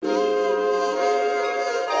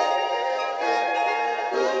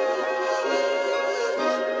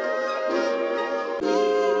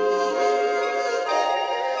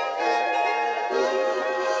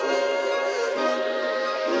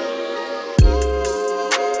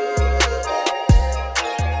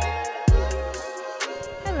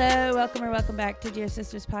welcome back to Dear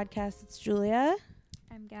Sisters Podcast. It's Julia.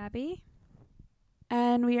 I'm Gabby.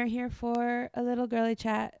 And we are here for a little girly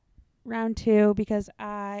chat round 2 because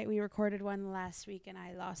we recorded one last week and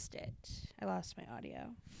I lost it. I lost my audio.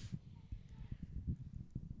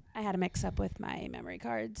 I had a mix up with my memory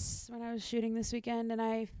cards when I was shooting this weekend and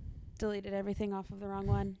I deleted everything off of the wrong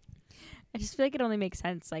one. I just feel like it only makes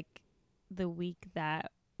sense like the week that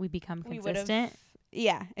we become consistent.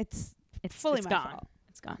 It's fully my gone. fault.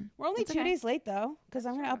 It's gone. We're only It's 2 okay. days late though because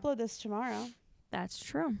I'm going to upload this tomorrow. That's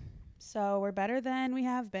true. So we're better than we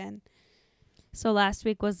have been. So last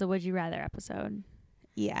week was the Would You Rather episode.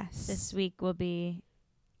 Yes. This week will be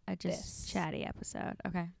a This. chatty episode.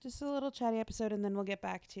 Okay. Just a little chatty episode, and then we'll get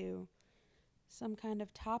back to some kind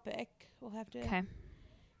of topic we'll have to Okay.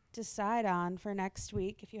 decide on for next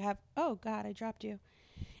week. If you have... Oh, God, I dropped you.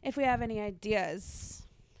 If we have any ideas,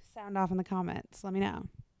 sound off in the comments. Let me know.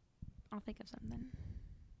 I'll think of something.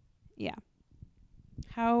 Yeah.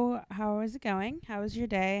 How is it going? How was your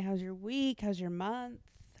day? How's your week? How's your month?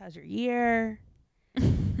 How's your year?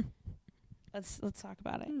 Let's talk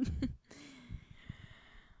about it.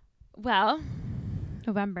 Well,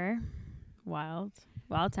 November. Wild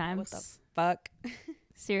times. What the fuck?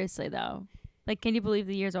 Seriously, though. Like, can you believe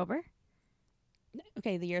the year's over?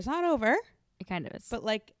 Okay, the year's not over. It kind of is. But,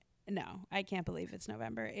 like, no, I can't believe it's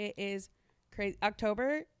November. It is crazy.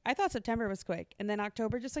 October, I thought September was quick. And then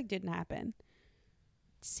October just, like, didn't happen.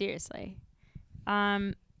 Seriously.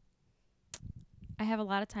 I have a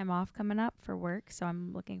lot of time off coming up for work, so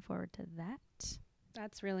I'm looking forward to that.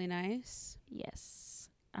 That's really nice. Yes.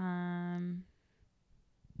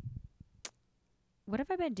 What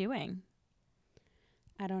have I been doing?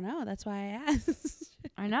 I don't know. That's why I asked.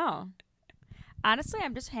 I know. Honestly,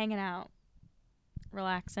 I'm just hanging out,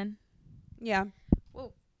 relaxing. Yeah.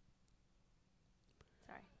 Whoa.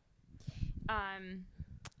 Sorry.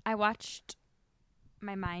 I watched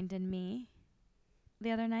My Mind and Me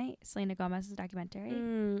the other night, Selena Gomez's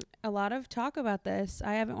documentary. A lot of talk about this.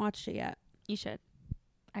 I haven't watched it yet. You should.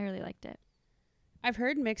 I really liked it. I've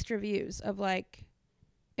heard mixed reviews of, like,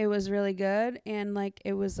 it was really good and, like,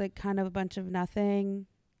 it was, like, kind of a bunch of nothing.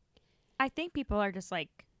 I think people are just, like,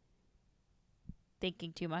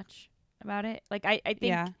 thinking too much about it. Like, I think...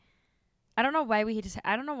 Yeah. I don't know why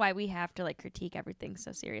we have to, like, critique everything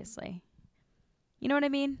so seriously. You know what I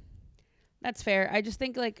mean? That's fair. I just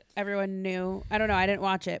think, like, everyone knew. I don't know. I didn't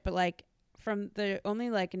watch it. But, like, from the only,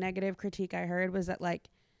 like, negative critique I heard was that, like,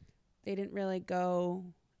 they didn't really go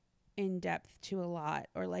in depth to a lot.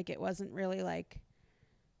 Or, like, it wasn't really, like,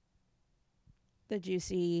 the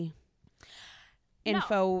juicy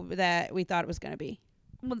info that we thought it was going to be.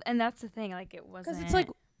 Well, and that's the thing. Like, it wasn't... Because it's, like,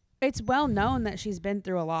 it's well known that she's been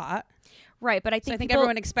through a lot. Right, but I So I think people,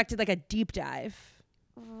 everyone expected, like, a deep dive.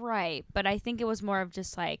 Right, but I think it was more of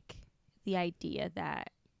just, like, the idea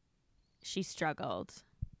that she struggled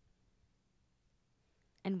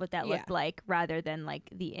and what that looked like rather than, like,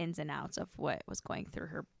 the ins and outs of what was going through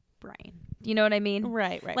her brain. You know what I mean?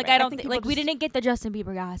 Right. Like, I don't think, like, we didn't get the Justin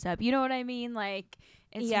Bieber gossip. You know what I mean? Like,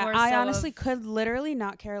 it's more I so honestly could literally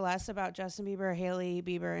not care less about Justin Bieber, Hailey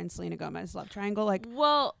Bieber, and Selena Gomez love triangle. Like,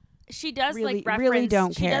 well, she does, really, like, reference... really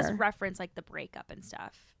don't she does care. reference, like, the breakup and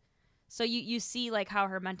stuff. So you see, like, how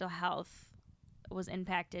her mental health was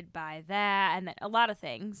impacted by that and a lot of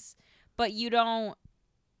things. But you don't...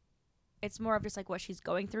 It's more of just, like, what she's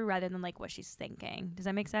going through rather than, like, what she's thinking. Does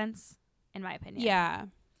that make sense? In my opinion.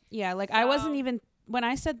 Yeah. Like, I wasn't even... When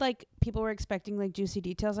I said, like, people were expecting, like, juicy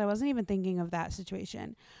details, I wasn't even thinking of that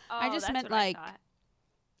situation. Oh, I just that's meant, what like...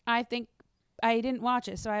 I think... I didn't watch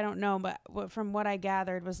it, so I don't know. But from what I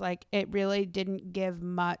gathered was, like, it really didn't give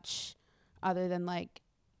much other than, like,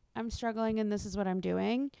 I'm struggling and this is what I'm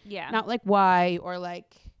doing. Yeah. Not, like, why or,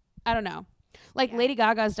 like... I don't know. Like, Lady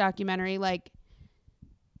Gaga's documentary, like...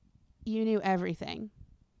 You knew everything.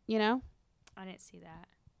 You know? I didn't see that.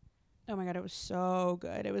 Oh, my God. It was so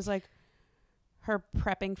good. It was, like... her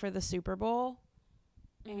prepping for the Super Bowl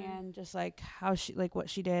and just like how she, like what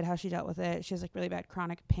she did, how she dealt with it. She has like really bad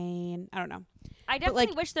chronic pain. I don't know. I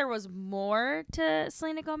definitely wish there was more to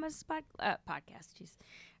Selena Gomez's podcast. Jeez.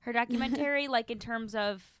 Her documentary, like in terms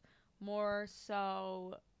of more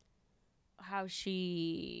so how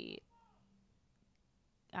she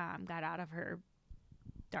got out of her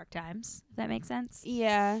dark times. If that makes sense.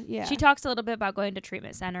 Yeah. She talks a little bit about going to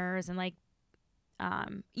treatment centers and like,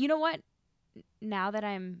 you know what? Now that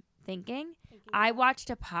I'm thinking, I watched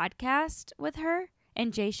a podcast with her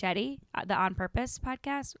and Jay Shetty, the On Purpose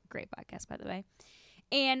podcast. Great podcast, by the way.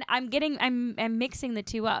 And I'm mixing the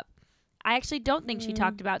two up. I actually don't think she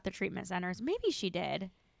talked about the treatment centers. Maybe she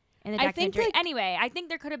did in the documentary. Anyway, I think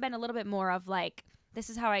there could have been a little bit more of like this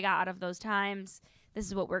is how I got out of those times. This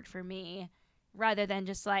is what worked for me, rather than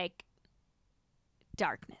just like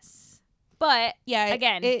darkness. But Yeah,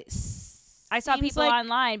 again, I saw people like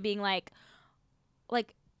online being like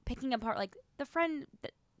picking apart like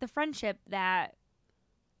the friendship that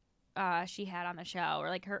she had on the show, or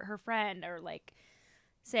like her friend, or like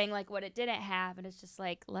saying like what it didn't have, and it's just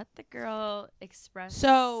like, let the girl express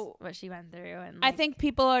what she went through. And I think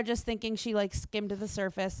people are just thinking she like skimmed the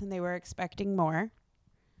surface and they were expecting more.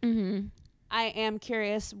 Mm-hmm. I am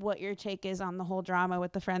curious what your take is on the whole drama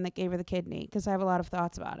with the friend that gave her the kidney, because I have a lot of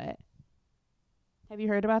thoughts about it. Have you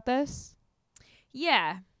heard about this?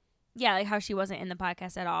 Yeah, like how she wasn't in the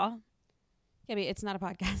podcast at all. Yeah, but it's not a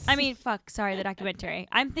podcast. I mean, sorry, the documentary.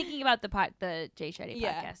 I'm thinking about the Jay Shetty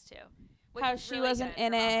podcast too. How she wasn't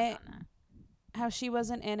in it. How she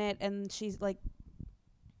wasn't in it, and she's like,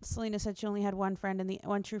 Selena said she only had one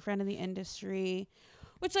true friend in the industry,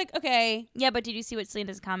 which like, okay. Yeah, but did you see what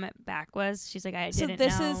Selena's comment back was? She's like, I didn't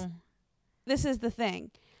know. This is the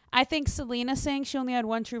thing. I think Selena saying she only had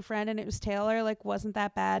one true friend and it was Taylor like wasn't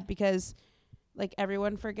that bad, because like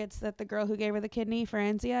everyone forgets that the girl who gave her the kidney,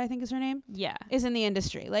 Franzia, I think is her name, is in the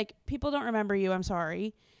industry. Like, people don't remember you. I'm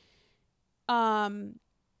sorry.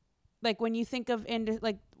 Like when you think of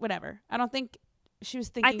like whatever, I don't think she was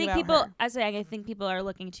thinking. I think people are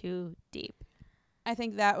looking too deep. I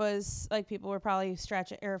think that was like people were probably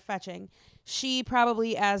stretching or fetching. She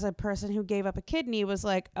probably, as a person who gave up a kidney, was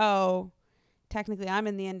like, oh, technically I'm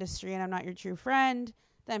in the industry and I'm not your true friend.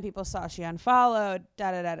 Then people saw she unfollowed.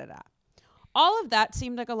 All of that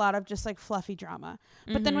seemed like a lot of just like fluffy drama.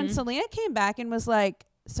 But then when Selena came back and was like,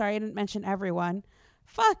 sorry, I didn't mention everyone.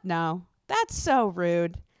 Fuck no. That's so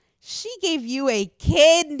rude. She gave you a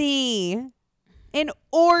kidney, an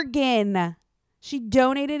organ. She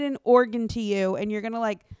donated an organ to you, and you're going to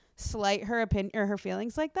like slight her opinion or her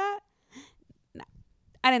feelings like that? No.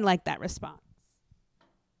 I didn't like that response.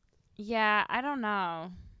 Yeah, I don't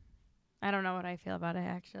know. I don't know what I feel about it,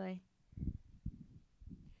 actually.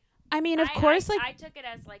 I mean, of course, like, I took it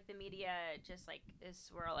as like the media just like is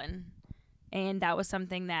swirling, and that was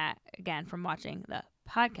something that, again, from watching the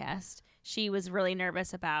podcast, she was really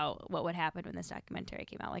nervous about what would happen when this documentary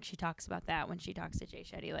came out. Like, she talks about that when she talks to Jay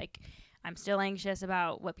Shetty. Like, I'm still anxious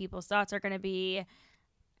about what people's thoughts are going to be,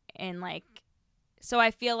 and like, so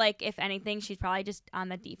I feel like if anything, she's probably just on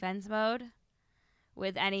the defense mode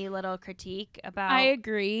with any little critique about. I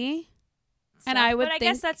agree. Stuff. And I would but I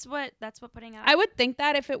guess that's what putting out. I would think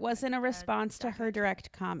that if it wasn't a response to her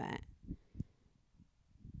direct comment.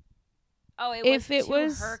 Oh, it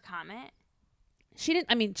was her comment? She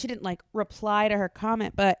didn't like reply to her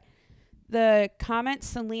comment, but the comment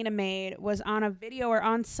Selena made was on a video or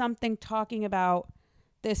on something talking about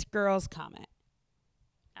this girl's comment.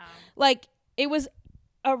 Oh. Like, it was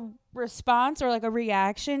a response or like a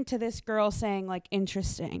reaction to this girl saying like,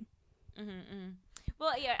 interesting.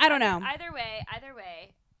 Well, yeah, I don't know. Either way,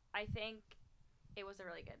 I think it was a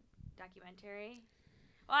really good documentary.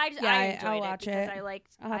 Well, I enjoyed I'll watch it because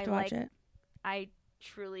I'll have to watch it. I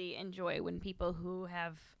truly enjoy when people who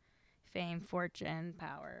have fame, fortune,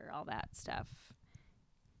 power, all that stuff,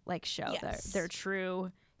 like show their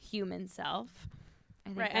true human self.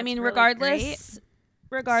 I mean, really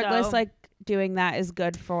regardless, like doing that is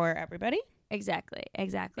good for everybody. Exactly.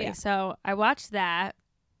 Yeah. So I watched that.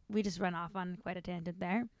 We just went off on quite a tangent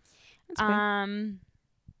there. That's good.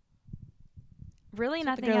 Really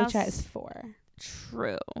That's nothing else. Chat is for.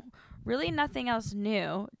 True. Really nothing else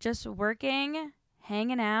new. Just working,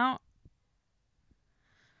 hanging out,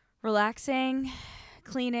 relaxing,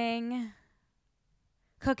 cleaning,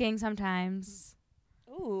 cooking sometimes.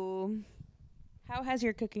 Ooh. How has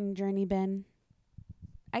your cooking journey been?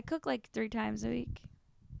 I cook like 3 times a week,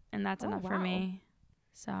 and that's enough for me.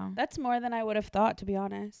 So that's more than I would have thought, to be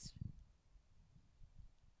honest.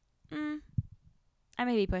 I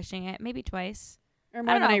may be pushing it. Maybe twice. Or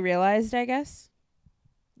more than I realized, I guess.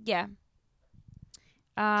 Yeah.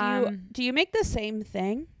 Do you make the same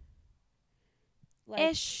thing?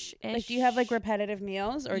 Like, Ish. Like, do you have like repetitive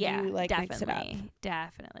meals, or do you like definitely, mix it up?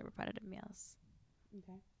 Definitely repetitive meals.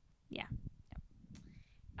 Okay. Yeah.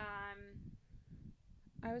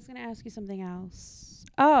 I was gonna ask you something else.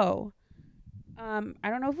 Oh. I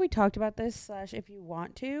don't know if we talked about this / if you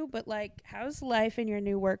want to, but like, how's life in your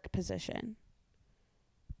new work position?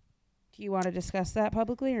 Do you want to discuss that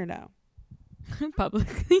publicly or no?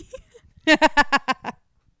 Publicly.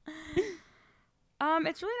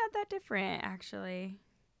 It's really not that different, actually.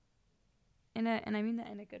 And I mean that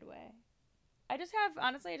in a good way. I just have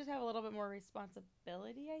a little bit more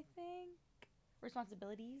responsibility, I think.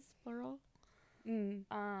 Responsibilities, plural. And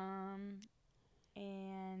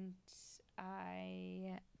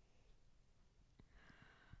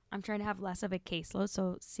I'm trying to have less of a caseload,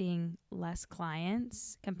 so seeing less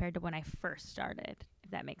clients compared to when I first started,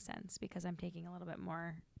 if that makes sense, because I'm taking a little bit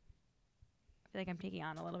more, I feel like I'm taking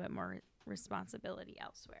on a little bit more responsibility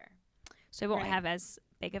elsewhere. So I won't have as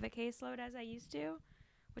big of a caseload as I used to,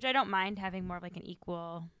 which I don't mind having more of like an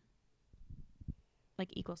equal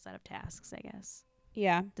set of tasks, I guess.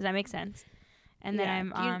 Yeah. Does that make sense? And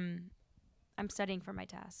then I'm studying for my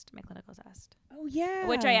test, my clinical test. Oh, yeah.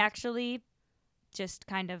 Which I actually just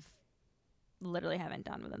kind of literally haven't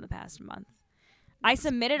done within the past month. I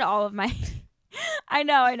submitted all of my I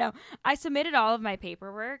know. I submitted all of my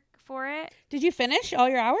paperwork for it. Did you finish all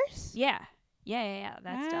your hours? Yeah. That's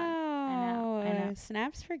done. I know.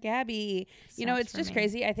 Snaps for Gabby. Snaps, you know, it's just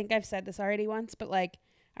crazy. I think I've said this already once, but like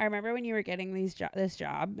I remember when you were getting this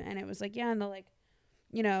job and it was like, yeah, and they'll like,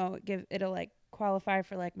 you know, it'll like qualify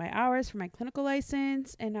for like my hours for my clinical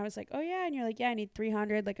license. And I was like, oh yeah. And you're like, yeah, I need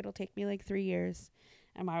 300. Like it'll take me like 3 years.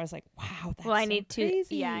 And I was like, wow, that's I needed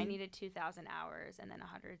 2,000 hours and then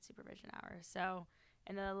 100 supervision hours. So,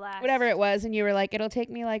 and then the last, whatever it was. And you were like, it'll take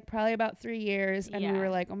me like probably about 3 years. And we were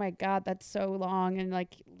like, oh my God, that's so long. And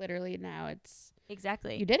like literally now it's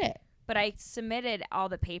exactly, you did it. But I submitted all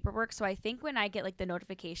the paperwork. So I think when I get like the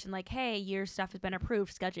notification, like, hey, your stuff has been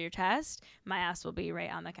approved, schedule your test, my ass will be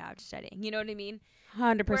right on the couch studying. You know what I mean?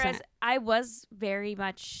 100%. Whereas I was very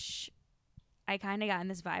much, I kind of got in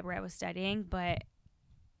this vibe where I was studying, but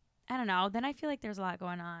I don't know. Then I feel like there's a lot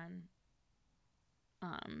going on.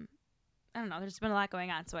 I don't know. There's been a lot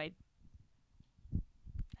going on. So I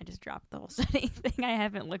just dropped the whole studying thing. I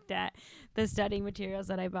haven't looked at the studying materials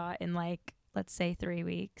that I bought in like, let's say 3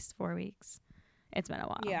 weeks, 4 weeks. It's been a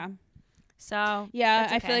while. Yeah. So yeah,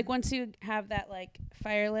 I feel like once you have that like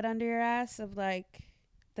fire lit under your ass of like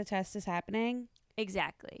the test is happening.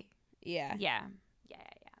 Exactly. Yeah. Yeah.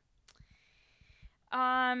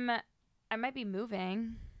 I might be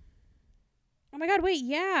moving. Oh my God, wait,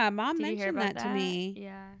 yeah. Mom Did you hear mentioned about that to me.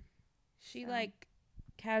 Yeah. She like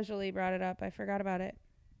casually brought it up. I forgot about it.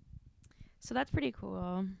 So that's pretty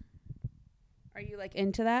cool. Are you like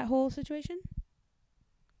into that whole situation?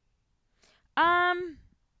 I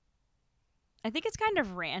think it's kind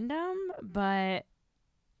of random, but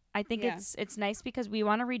I think it's nice because we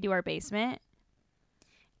want to redo our basement,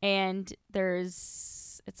 and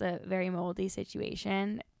it's a very moldy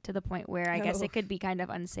situation to the point where I guess it could be kind of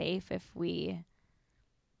unsafe if we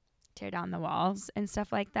tear down the walls and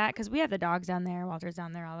stuff like that, because we have the dogs down there. Walter's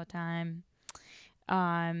down there all the time.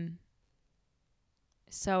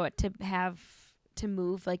 So to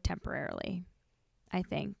move like temporarily, I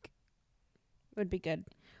think would be good.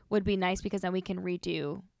 Would be nice because then we can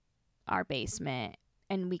redo our basement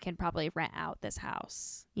and we can probably rent out this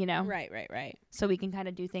house, you know? Right. So we can kind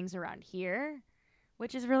of do things around here,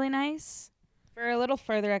 which is really nice. For a little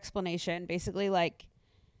further explanation, basically like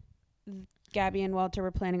Gabby and Walter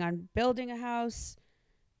were planning on building a house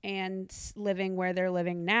and living where they're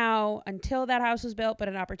living now until that house was built, but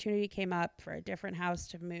an opportunity came up for a different house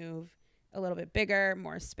to move, a little bit bigger,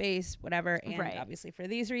 more space, whatever, and obviously for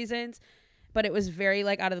these reasons. But it was very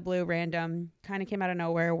like out of the blue, random, kind of came out of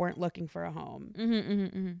nowhere, weren't looking for a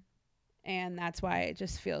home. And that's why it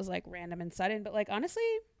just feels like random and sudden. But like honestly,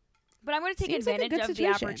 but I'm going to take advantage of the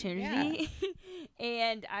opportunity.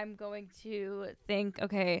 And I'm going to think,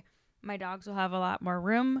 okay, my dogs will have a lot more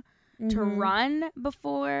room to run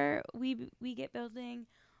before we get building.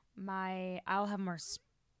 I'll have more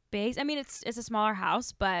space. I mean, it's a smaller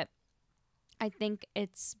house, but I think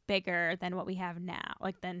it's bigger than what we have now,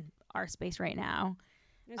 like than our space right now.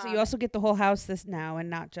 So you also get the whole house now and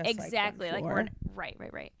not just exactly like we're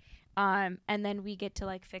right. And then we get to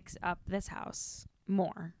like fix up this house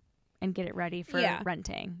more and get it ready for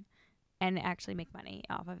renting and actually make money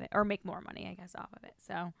off of it, or make more money, I guess, off of it.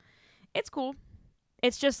 So it's cool.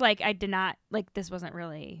 It's just like I did not like this wasn't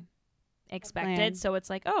really expected. So it's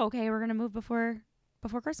like, oh, okay, we're gonna move before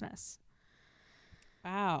Christmas.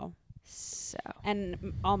 Wow. So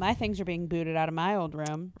and all my things are being booted out of my old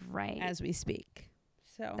room as we speak.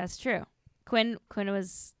 So that's true. Quinn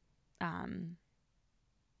was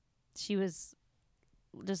she was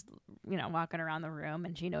just walking around the room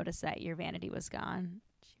and she noticed that your vanity was gone.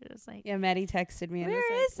 She was like, yeah, Maddie texted me and where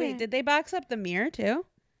was is like, wait, did they box up the mirror too?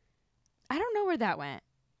 I don't know where that went.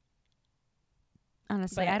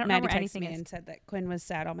 Honestly, but I don't Maddie know where texted anything me is. and said that Quinn was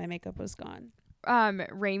sad all my makeup was gone.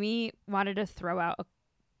 Raimi wanted to throw out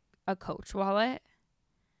a Coach wallet,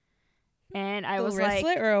 and I was like,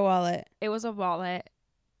 wristlet or a wallet? It was a wallet,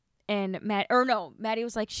 and Maddie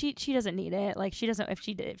was like, she doesn't need it. Like she doesn't if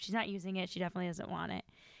she's not using it, she definitely doesn't want it.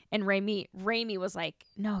 And Raimi was like,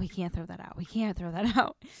 no, we can't throw that out. We can't throw that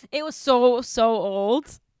out. It was so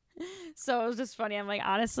old. So it was just funny. I'm like,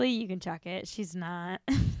 honestly, you can chuck it. She's not.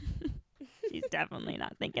 She's definitely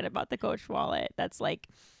not thinking about the Coach wallet. That's like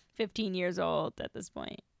 15 years old at this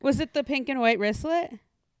point. Was it the pink and white wristlet?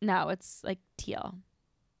 No, it's like teal.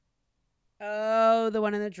 Oh, the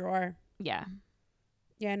one in the drawer. Yeah.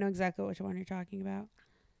 Yeah, I know exactly which one you're talking about.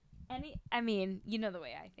 I mean, you know the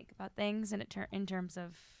way I think about things in terms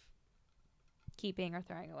of keeping or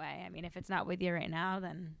throwing away. I mean, if it's not with you right now,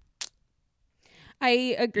 then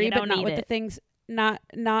I agree, you but don't not need with it. the things.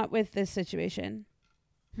 Not with this situation.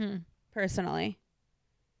 Personally,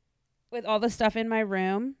 with all the stuff in my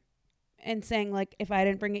room, and saying like, if I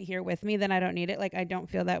didn't bring it here with me, then I don't need it. Like, I don't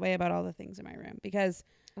feel that way about all the things in my room because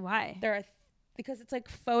Why? there are. Because it's like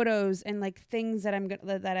photos and like things that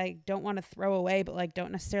that I don't want to throw away, but like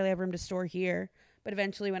don't necessarily have room to store here. But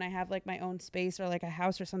eventually, when I have like my own space or like a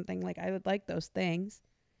house or something, like I would like those things.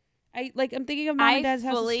 I'm thinking of mom and dad's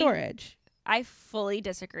house as storage. I fully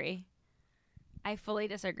disagree. I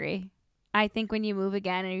think when you move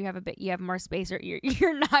again and you have more space, or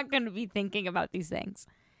you're not going to be thinking about these things.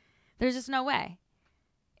 There's just no way.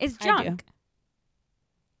 It's junk.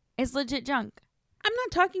 It's legit junk. I'm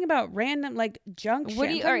not talking about random like junk shit. What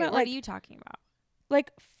are you talking about?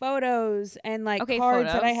 Like photos and like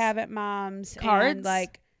cards that I have at mom's. Cards? And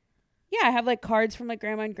like, yeah, I have like cards from like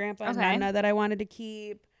grandma and grandpa and Nana that I wanted to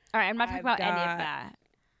keep. All right, I'm not talking about any of that.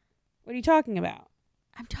 What are you talking about?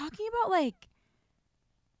 I'm talking about like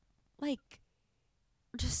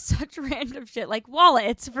just such random shit, like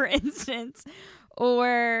wallets, for instance,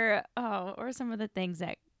 or some of the things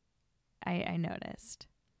that I noticed.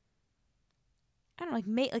 I don't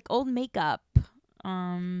know, like old makeup. Yeah,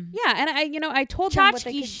 and I told them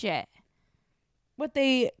what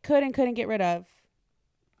they could and couldn't get rid of.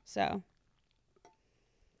 So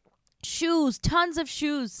shoes, tons of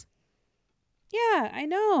shoes. Yeah, I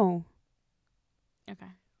know.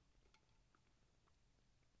 Okay.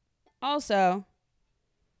 Also,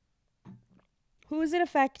 who is it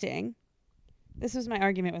affecting? This was my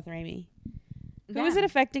argument with Raimi. Who is it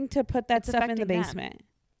affecting to put that stuff in the basement?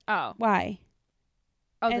 Oh. Why?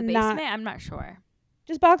 Oh, the basement? I'm not sure.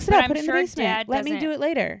 Just box it up, put it in the sure basement. Dad Let me do it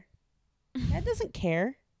later. Dad doesn't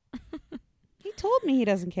care. He told me he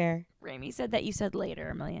doesn't care. Raimi said that you said later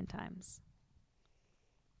a million times.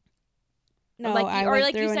 No,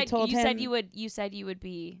 you said you would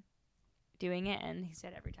be doing it, and he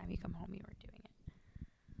said every time you come home you were doing it.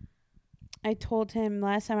 I told him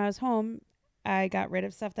last time I was home, I got rid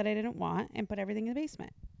of stuff that I didn't want and put everything in the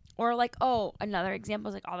basement. Or another example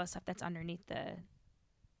is like all the stuff that's underneath the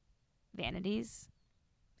vanities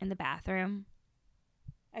in the bathroom.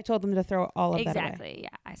 I told them to throw all of that away. Exactly. Yeah,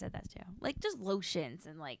 I said that too. Like just lotions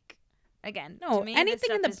and again. No, to me,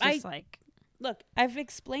 anything in the just look. I've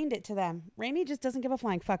explained it to them. Raimi just doesn't give a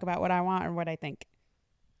flying fuck about what I want or what I think.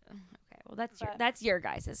 Okay, well that's your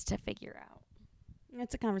guys's to figure out.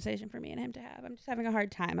 It's a conversation for me and him to have. I'm just having a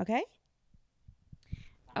hard time. Okay.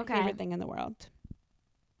 Okay. My favorite thing in the world.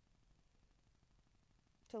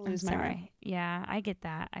 To lose my room. Yeah, I get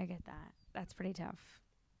that. That's pretty tough.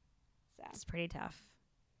 So. It's pretty tough.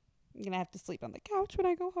 I'm going to have to sleep on the couch when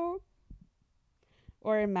I go home.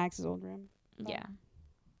 Or in Max's old room. Yeah.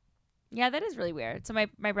 Yeah, that is really weird. So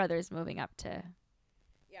my brother is moving up to...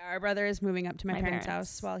 Yeah, our brother is moving up to my parents'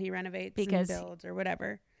 house while he renovates and builds or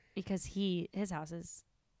whatever. Because his house is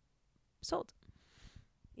sold.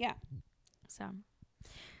 Yeah. So,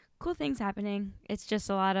 cool things happening. It's just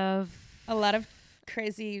a lot of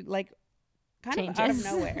crazy, like, kind changes. of out of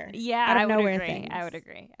nowhere. Yeah, out of nowhere agree. things. I would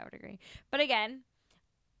agree. But again,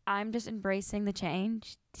 I'm just embracing the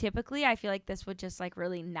change. Typically, I feel like this would just like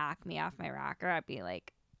really knock me off my rocker. I'd be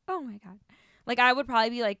like, oh my God. Like I would probably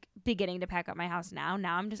be like beginning to pack up my house now.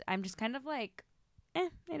 Now I'm just kind of like,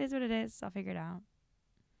 it is what it is. I'll figure it out.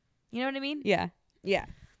 You know what I mean? Yeah. Yeah.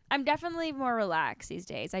 I'm definitely more relaxed these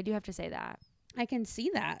days. I do have to say that. I can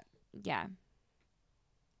see that. Yeah.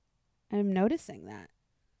 I'm noticing that.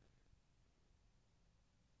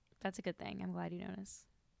 That's a good thing. I'm glad you notice.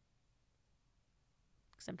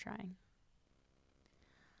 Because I'm trying.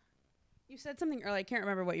 You said something earlier. I can't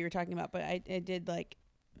remember what you were talking about, but I did like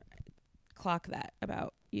clock that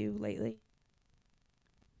about you lately.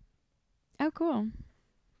 Oh, cool.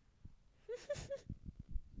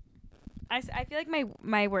 I feel like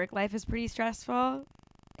my work life is pretty stressful,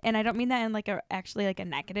 and I don't mean that in like a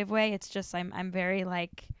negative way. It's just I'm very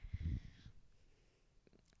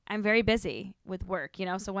busy with work, you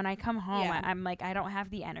know. So when I come home, Yeah. I'm like I don't have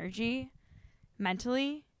the energy,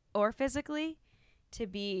 mentally or physically, to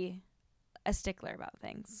be a stickler about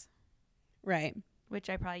things. Right. which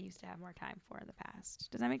I probably used to have more time for in the past.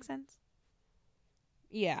 Does that make sense?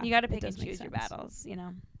 Yeah. You got to it pick and does make choose your sense. battles, you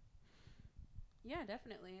know? Yeah,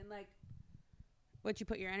 definitely. And like what you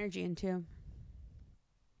put your energy into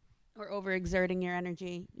or overexerting your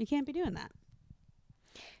energy. You can't be doing that.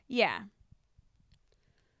 Yeah.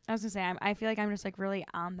 I was going to say, I feel like I'm just like really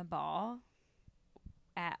on the ball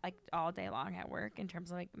at like all day long at work in terms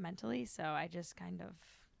of like mentally. So I just kind of,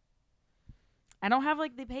 I don't have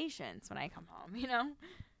like the patience when I come home, you know?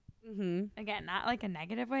 Mm-hmm. Again, not like a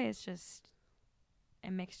negative way. It's just a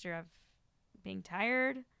mixture of being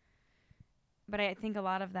tired. But I think a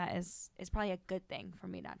lot of that is probably a good thing for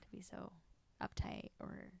me not to be so uptight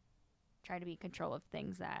or try to be in control of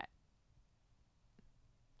things that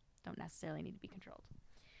don't necessarily need to be controlled.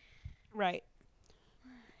 Right.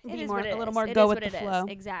 It Be is more, what it a little is. more It go is with what the it flow.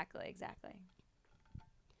 is. Exactly.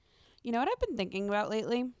 You know what I've been thinking about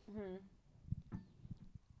lately?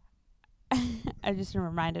 I'm just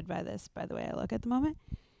reminded by this, by the way I look at the moment,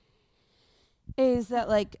 is that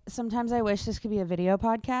like sometimes I wish this could be a video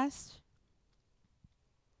podcast,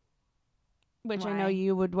 which I know Why?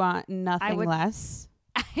 you would want nothing would- less.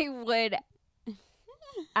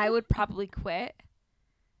 I would probably quit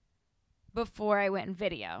before I went in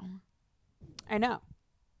video. I know.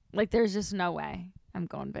 Like, there's just no way I'm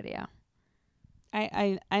going video.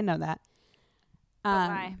 I know that. But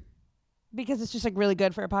why? Because it's just like really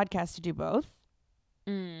good for a podcast to do both,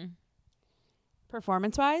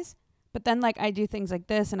 performance wise. But then like I do things like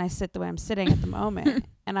this and I sit the way I'm sitting at the moment,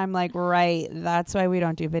 and I'm like, right, that's why we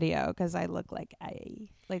don't do video, because I look like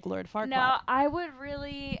Lord Farquaad. No, I would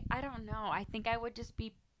really, I don't know. I think I would just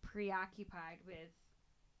be preoccupied with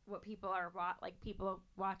what people are people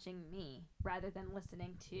watching me rather than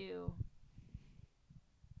listening to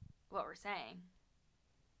what we're saying.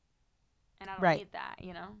 And I don't Right. need that,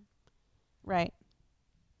 you know? Right.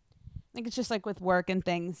 I think it's just like with work and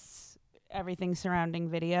things, everything surrounding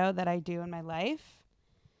video that I do in my life.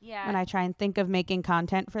 Yeah. When I try and think of making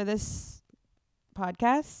content for this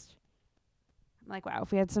podcast, I'm like, wow,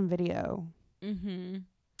 if we had some video. Mm-hmm.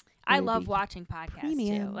 I would love be watching podcasts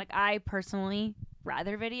premium. too. Like, I personally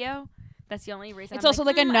rather video. That's the only reason. It's I'm also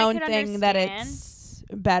like a I known could thing that understand." it's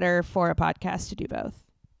better for a podcast to do both.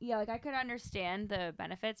 Yeah, like I could understand the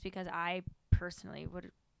benefits because I personally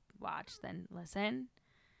would watch than listen.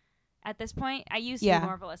 At this point, I used to Yeah. be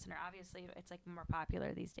more of a listener. Obviously, it's like more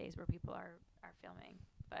popular these days where people are filming.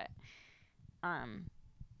 But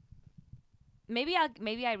maybe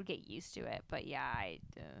I would get used to it. But yeah,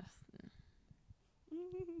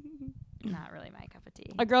 not really my cup of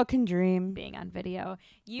tea. A girl can dream. Being on video, A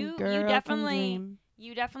you girl definitely can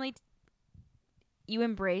dream. you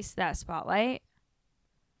embrace that spotlight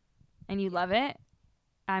and you love it.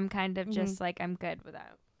 I'm kind of just like, I'm good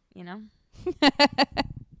without, you know?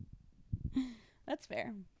 That's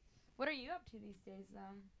fair. What are you up to these days,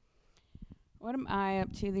 though? What am I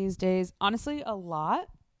up to these days? Honestly, a lot.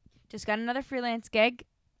 Just got another freelance gig.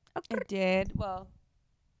 I did. Well,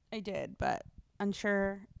 I did, but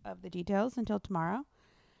unsure of the details until tomorrow.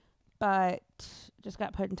 But just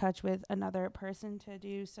got put in touch with another person to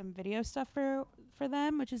do some video stuff for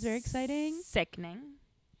them, which is very exciting. Sickening.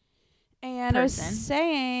 And I was Person.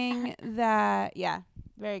 saying that, yeah,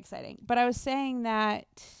 very exciting. But I was saying that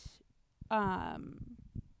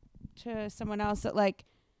to someone else that, like,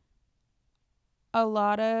 a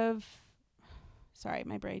lot of... Sorry,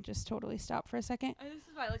 my brain just totally stopped for a second. This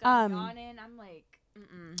is why I'm yawning. I'm like,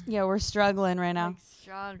 Yeah, we're struggling right now. like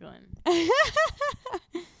struggling.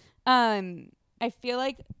 I feel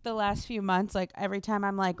like the last few months, like every time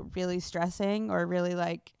I'm like really stressing or really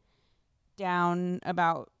like down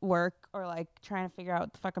about work or like trying to figure out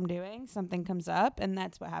what the fuck I'm doing, something comes up, and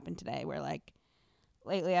that's what happened today, where like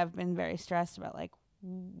lately I've been very stressed about like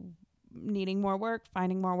needing more work,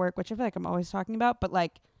 finding more work, which I feel like I'm always talking about, but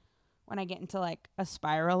like when I get into like a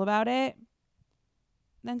spiral about it,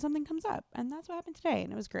 then something comes up, and that's what happened today,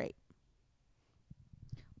 and it was great.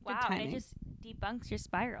 Good Wow, and timing. it just debunks your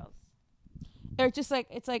spirals. Or just like,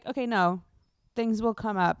 it's like, okay, no, things will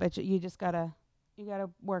come up. You just gotta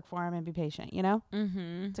work for them and be patient, you know?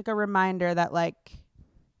 Mm-hmm. It's like a reminder that, like,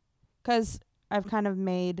 because I've kind of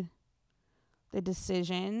made the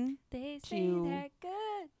decision They say to that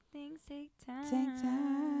good things take time. take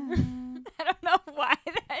time. I don't know why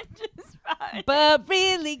that just brought But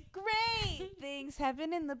really great things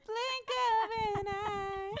happen in the blink of an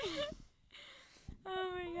eye. Oh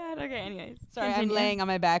my god. Okay, anyways. Sorry, I'm Continue. laying on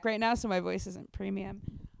my back right now, so my voice isn't premium.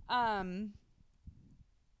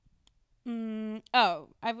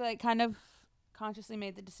 I've like kind of consciously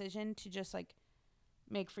made the decision to just like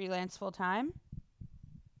make freelance full time.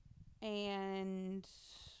 And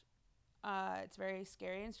It's very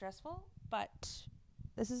scary and stressful, but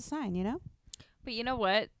this is a sign, you know? But you know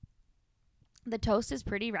what? The toast is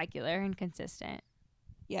pretty regular and consistent.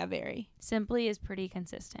 Yeah, very. Simply is pretty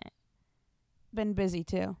consistent. Been busy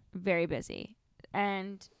too. Very busy.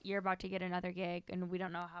 And you're about to get another gig, and we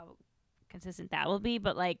don't know how consistent that will be,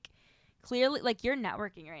 but like clearly like your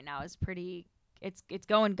networking right now is pretty it's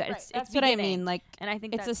going good. Right. It's what I mean. Like, and I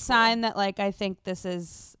think it's that's a sign that like I think this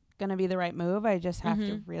is gonna be the right move. I just have to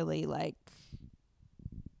Mhm. really like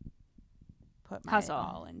put my Hustle.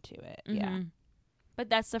 all into it. cool. Yeah. Mhm. But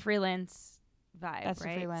that's the freelance vibe, That's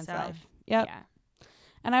right? the freelance So, life. Yep. Yeah.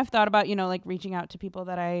 And I've thought about, like reaching out to people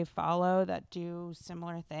that I follow that do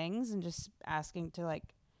similar things and just asking to like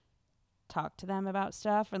talk to them about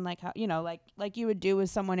stuff and like how, like you would do with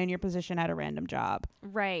someone in your position at a random job,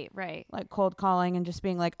 Right. like cold calling and just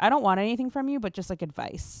being like, I don't want anything from you, but just like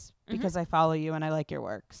advice Mhm. because I follow you and I like your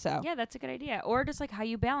work. So Yeah, that's a good idea. Or just like how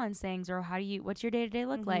you balance things, or what's your day to day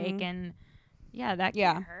look like, Mhm. and yeah, that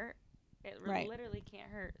Yeah. can't hurt. It Right. literally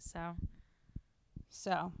can't hurt. So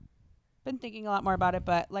been thinking a lot more about it,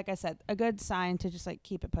 but like I said, a good sign to just like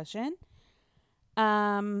keep it pushing.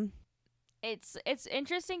 It's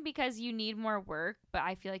interesting because you need more work, but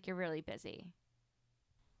I feel like you're really busy.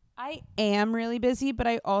 I am really busy, but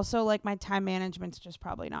I also like my time management's just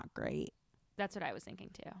probably not great. That's what I was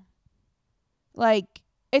thinking too. Like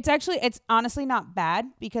it's honestly not bad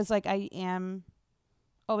because like I am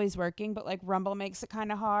always working, but like Rumble makes it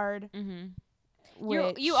kind of hard.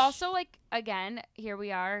 Mm-hmm. You also like, again, here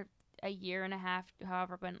we are a year and a half,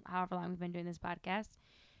 however long we've been doing this podcast.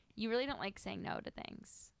 You really don't like saying no to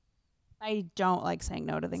things. I don't like saying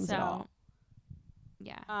no to things at all.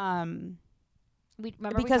 Yeah.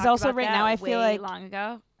 Because we talked also about right that now I feel way like long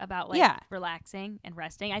ago about like Yeah. relaxing and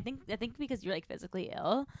resting. I think because you're like physically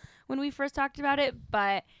ill when we first talked about it,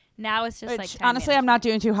 but now it's just like which time honestly I'm not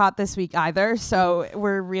management. doing too hot this week either, so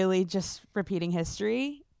we're really just repeating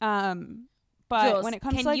history. But Jules, when it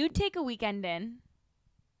comes can to like, you take a weekend in?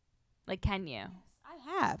 Like, can you?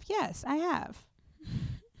 I have. Yes, I have.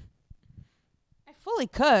 I fully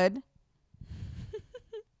could.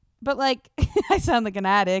 But like I sound like an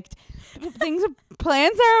addict.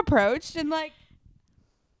 Plans are approached and like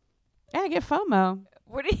I get FOMO.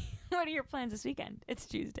 What are your plans this weekend? It's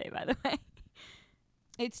Tuesday, by the way.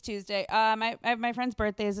 It's Tuesday. My friend's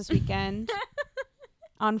birthday is this weekend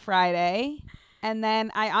on Friday. And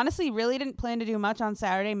then I honestly really didn't plan to do much on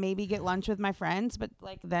Saturday, maybe get lunch with my friends, but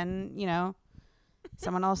like then,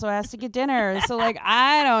 someone also has to get dinner. So like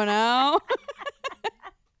I don't know.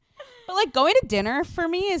 But like going to dinner for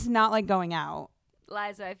me is not like going out.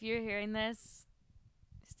 Liza, if you're hearing this,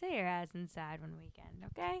 stay your ass inside one weekend,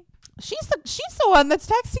 okay? She's the one that's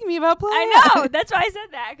texting me about plans. I know. That's why I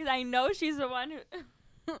said that, because I know she's the one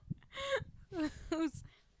who's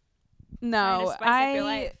trying to spice up your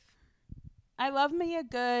life. I love me a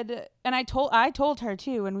good, and I told her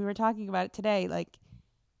too when we were talking about it today. Like,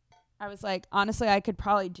 I was like, honestly, I could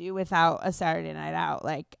probably do without a Saturday night out.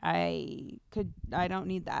 Like, I don't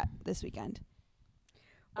need that this weekend.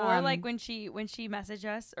 Or like when she messaged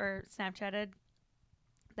us or Snapchatted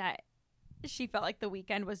that she felt like the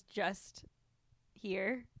weekend was just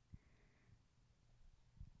here.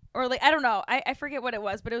 Or like, I don't know. I forget what it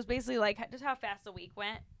was, but it was basically like just how fast the week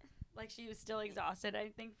went. Like she was still exhausted, I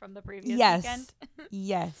think, from the previous weekend.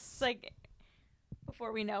 Yes. It's like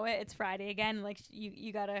before we know it, it's Friday again. Like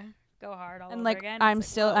you gotta go hard all and over like again. I'm It's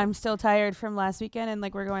still like, whoa. I'm still tired from last weekend, and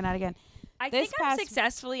like we're going out again. I this think I'm past-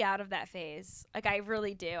 successfully out of that phase. Like I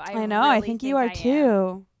really do. I know. I really think you are I am.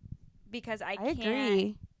 too. Because I I can't.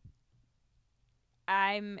 agree.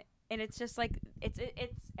 And it's just like it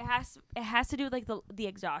has to do with like the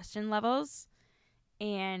exhaustion levels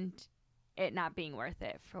and it not being worth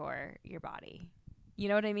it for your body. You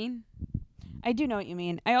know what I mean? I do know what you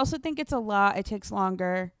mean. I also think it's a lot. It takes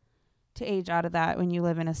longer to age out of that when you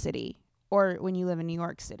live in a city or when you live in New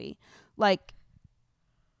York City. Like,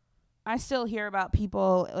 I still hear about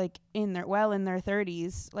people like in their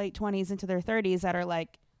 30s, late 20s into their 30s that are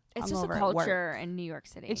like, It's just a hungover at work. culture in New York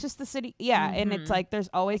City. It's just the city. Yeah. And it's Mhm. like, there's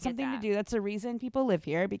always I get something to that. do. That's the reason people live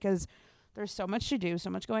here, because there's so much to do, so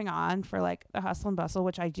much going on for like the hustle and bustle,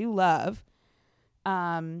 which I do love.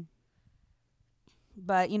 But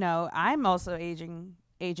I'm also aging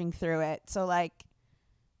through it. So like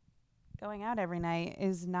going out every night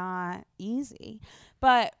is not easy.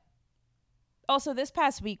 But also this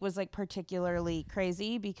past week was like particularly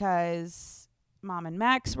crazy because Mom and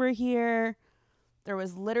Max were here. There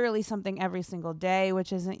was literally something every single day,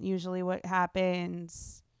 which isn't usually what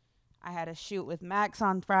happens. I had a shoot with Max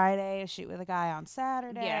on Friday, a shoot with a guy on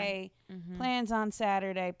Saturday, plans on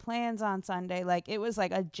Saturday, plans on Sunday. Like, it was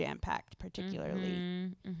like a jam-packed,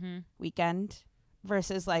 particularly weekend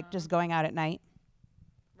versus like just going out at night.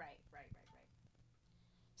 Right.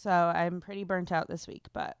 So I'm pretty burnt out this week,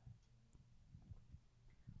 but.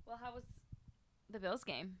 Well, how was the Bills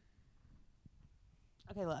game?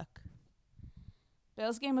 Okay, look.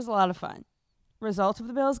 Bills game was a lot of fun. Results of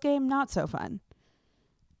the Bills game, not so fun.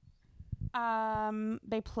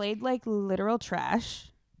 They played like literal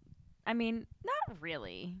trash. I mean, not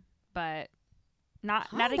really, but not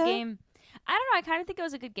a Kinda. game. I don't know. I kind of think it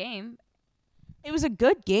was a good game. It was a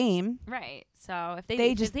good game. Right. So if they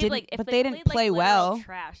They if just played, didn't- like, if but they they didn't played, play like, well. literal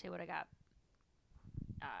trash, they would have got.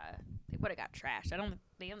 They would have got trashed.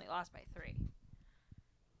 They only lost by 3.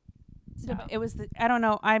 So. It was I don't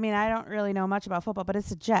know. I mean, I don't really know much about football, but it's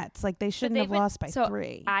the Jets. Like, they shouldn't have lost by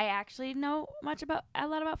 3. I actually know a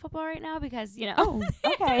lot about football right now because Oh,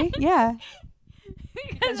 okay. Yeah.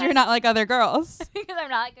 Because you're not like other girls. Because I'm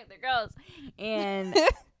not like other girls, and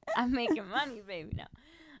I'm making money, baby.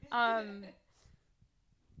 No,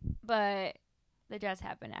 but the Jets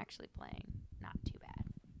have been actually playing not too bad.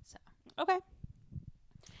 So Okay.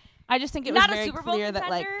 I just think it was not very a Super Bowl clear that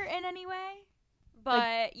like contender in any way,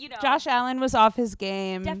 but Josh Allen was off his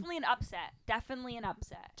game. definitely an upset. Definitely an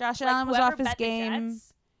upset. Josh Like, Allen was whoever off his bet the game.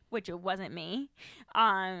 Jets, which it wasn't me.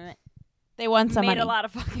 They won some made money. a lot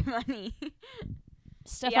of fucking money.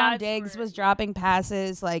 Stephon odds Diggs were- was dropping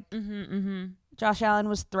passes. Like, mm-hmm. Josh Allen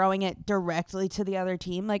was throwing it directly to the other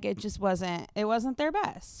team. Like, it just wasn't their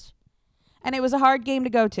best. And it was a hard game to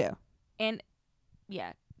go to. And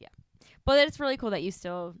yeah. But it's really cool that you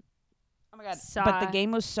still Oh my God. saw But the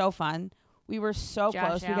game was so fun. We were so Josh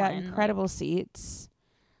close. We got Allen, incredible seats.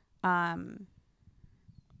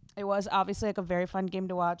 It was obviously like a very fun game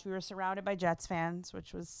to watch. We were surrounded by Jets fans,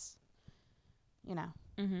 which was,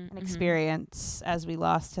 an experience as we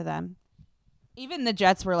lost to them. Even the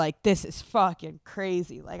Jets were like, this is fucking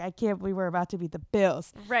crazy. Like, I can't believe we're about to beat the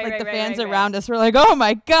Bills. Right, like, right, the right, fans right, around us were like, oh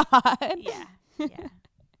my God. Yeah.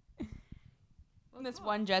 And this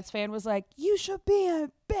one Jets fan was like, you should be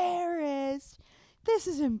embarrassed. This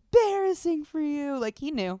is embarrassing for you. Like,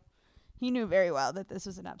 he knew very well that this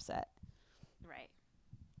was an upset. Right.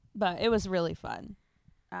 But it was really fun.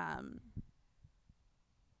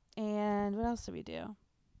 And what else did we do?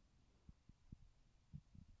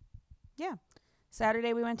 Yeah.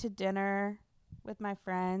 Saturday we went to dinner with my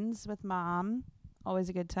friends, with Mom. Always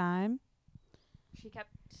a good time.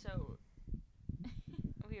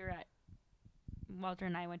 Walter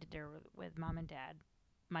and I went to dinner with Mom and Dad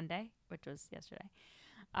Monday, which was yesterday.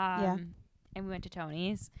 Yeah. And we went to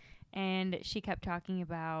Tony's, and she kept talking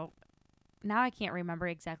about, now I can't remember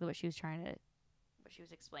exactly what she was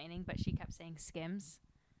explaining, but she kept saying Skims.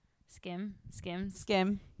 Skims.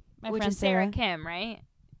 My which friend is Sarah Kim, right?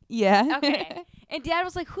 Yeah. Okay. And Dad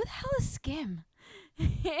was like, who the hell is Skim?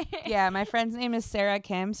 Yeah, my friend's name is Sarah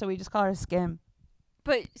Kim, so we just call her Skim.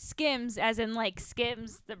 But Skims, as in like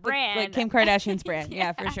Skims, the brand. Like Kim Kardashian's brand.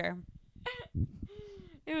 Yeah, for sure.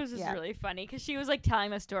 It was just really funny because she was like telling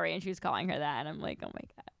the story and she was calling her that. And I'm like, oh my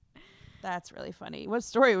God. That's really funny. What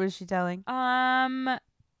story was she telling? Oh,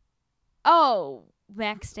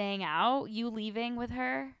 Max staying out, you leaving with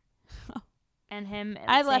her, and him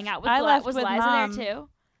staying out with left was with Liza Mom. there too?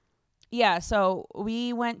 Yeah, so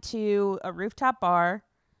we went to a rooftop bar,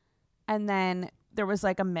 and then there was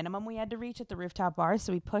like a minimum we had to reach at the rooftop bar,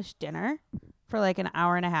 so we pushed dinner for like an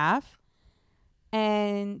hour and a half,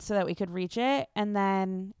 and so that we could reach it. And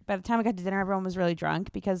then by the time we got to dinner, everyone was really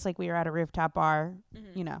drunk because like we were at a rooftop bar,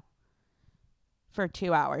 for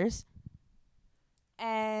 2 hours.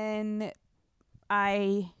 And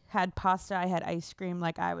I had pasta, I had ice cream,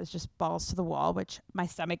 like I was just balls to the wall, which my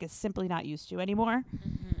stomach is simply not used to anymore.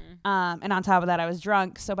 And on top of that, I was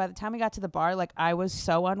drunk. So by the time we got to the bar, like I was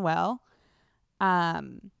so unwell. I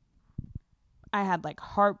had like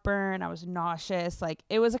heartburn. I was nauseous. Like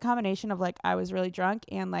it was a combination of like I was really drunk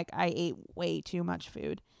and like I ate way too much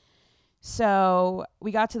food. So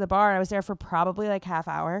we got to the bar. I was there for probably like half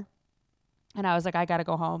hour. And I was like, I got to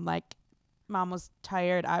go home. Like Mom was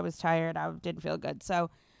tired. I was tired. I didn't feel good. So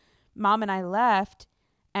Mom and I left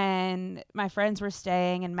and my friends were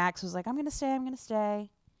staying and Max was like, I'm going to stay.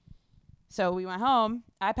 So we went home.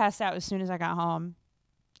 I passed out as soon as I got home.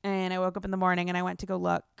 And I woke up in the morning and I went to go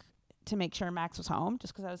look to make sure Max was home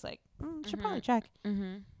just because I was like, should probably check.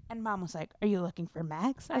 And Mom was like, are you looking for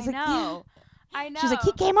Max? I was like, yeah. I know. She's like,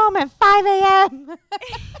 he came home at 5 a.m.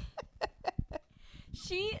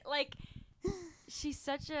 She's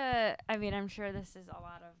such a, I mean, I'm sure this is a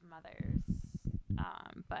lot of mothers,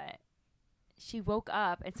 but she woke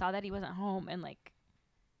up and saw that he wasn't home and like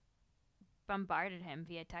bombarded him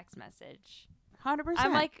via text message. 100%.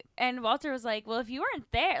 I'm like, and Walter was like, well, if you weren't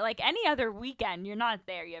there, like any other weekend, you're not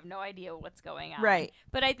there. You have no idea what's going on. Right.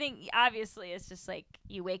 But I think obviously it's just like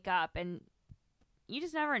you wake up and you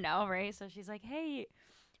just never know, right? So she's like, hey,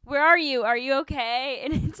 where are you? Are you okay?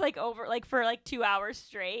 And it's like over like for like 2 hours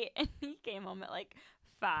straight. And he came home at like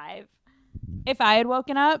 5. If I had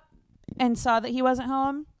woken up and saw that he wasn't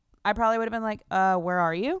home, I probably would have been like, where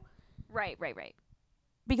are you? Right.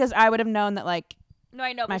 Because I would have known that, like, No,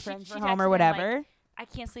 I know. my but friends she were texted home or him, whatever. like, I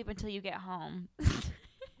can't sleep until you get home.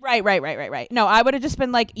 Right. No, I would have just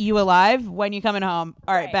been like, you alive? When you coming home?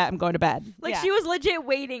 All right, Right. bet I'm going to bed. Like she was legit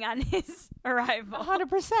waiting on his arrival.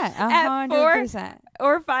 100%. At 100%.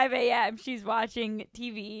 Or 5 a.m. she's watching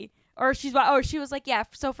TV. Or she was like, yeah,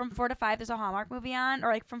 so from 4 to 5 there's a Hallmark movie on.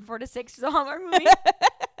 Or like from 4 to 6 there's a Hallmark movie.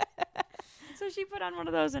 So she put on one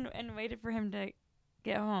of those and waited for him to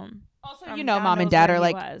get home. Also, you know, mom and dad are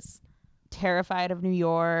like terrified of New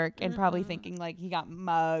York and probably thinking like he got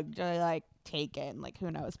mugged or like taken, like who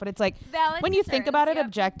knows. But it's like Valid when you think about it yep.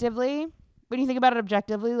 objectively,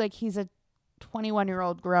 like he's a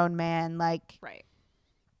 21-year-old grown man. Like Right.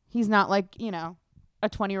 he's not like, you know, a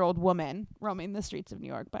 20-year-old woman roaming the streets of New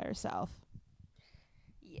York by herself.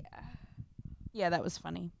 Yeah, that was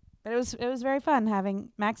funny. But it was very fun having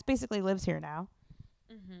Max basically lives here now.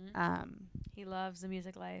 He loves the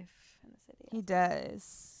music life in the city. He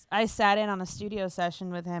does. I sat in on a studio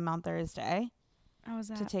session with him on Thursday. How was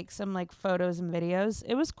that? To take some like photos and videos.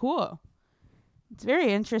 It was cool. It's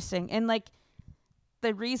very interesting. And like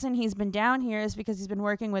the reason he's been down here is because he's been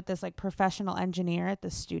working with this like professional engineer at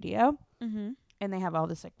the studio. And they have all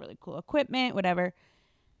this like really cool equipment, whatever.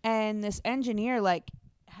 And this engineer like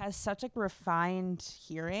has such like refined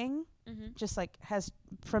hearing, just like has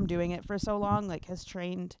from doing it for so long, like has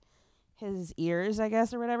trained his ears, I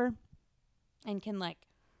guess, or whatever, and can like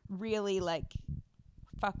really like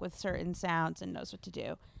fuck with certain sounds and knows what to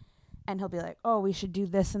do. And he'll be like, oh, we should do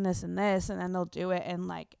this and this and this. And then they'll do it. And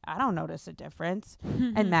like, I don't notice a difference.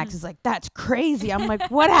 And Max is like, that's crazy. I'm like,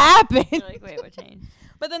 what happened? You're like, wait, what changed?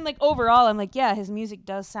 But then like overall, I'm like, yeah, his music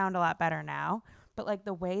does sound a lot better now. But like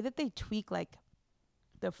the way that they tweak like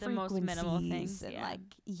the most minimal things. And like,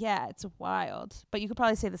 yeah, it's wild. But you could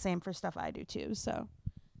probably say the same for stuff I do too. So,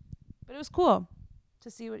 but it was cool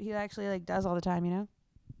to see what he actually like does all the time, you know?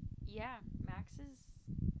 Yeah, Max is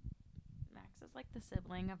like the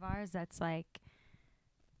sibling of ours that's like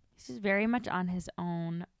he's just very much on his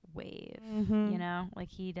own wave, you know? Like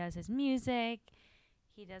he does his music,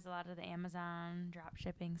 he does a lot of the Amazon drop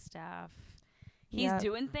shipping stuff. He's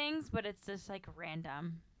doing things, but it's just like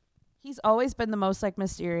random. He's always been the most like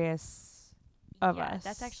mysterious of us.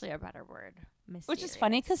 That's actually a better word. Mysterious. Which is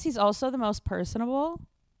funny because he's also the most personable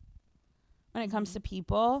when it comes to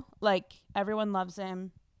people. Like everyone loves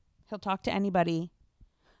him. He'll talk to anybody.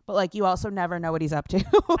 But like you also never know what he's up to.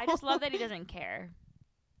 I just love that he doesn't care.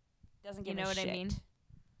 Doesn't give you know a what shit I mean?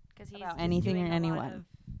 Because he's about anything or anyone.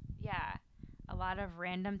 A lot of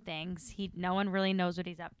random things. No one really knows what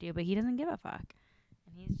he's up to, but he doesn't give a fuck.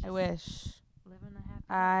 And he's just I wish. living a happy life.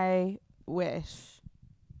 I wish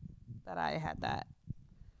that I had that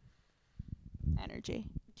energy.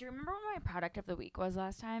 Do you remember what my product of the week was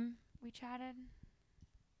last time we chatted?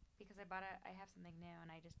 Because I have something new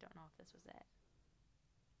and I just don't know if this was it.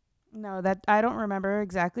 No, that I don't remember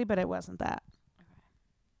exactly, but it wasn't that. Okay.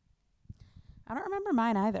 I don't remember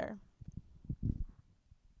mine either.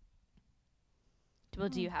 Well,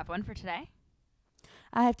 do you have one for today?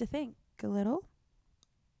 I have to think a little.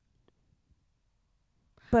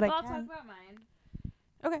 But I'll talk about mine.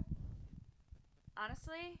 Okay.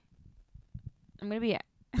 Honestly, I'm gonna be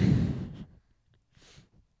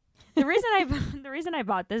the reason I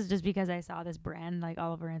bought this is just because I saw this brand like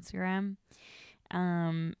all over Instagram.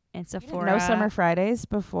 And Sephora. No Summer Fridays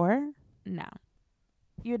before? No.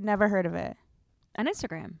 You had never heard of it? On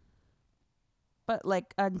Instagram. But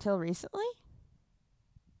like until recently?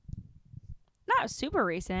 Not super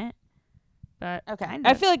recent, but okay. kind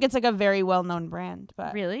I of. feel like it's like a very well-known brand,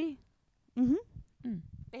 but Really?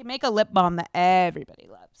 They make a lip balm that everybody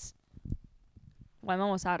loves. Well, I'm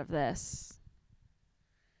almost out of this.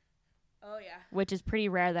 Oh yeah. Which is pretty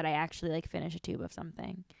rare that I actually like finish a tube of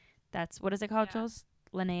something. That's what is it called, Jules?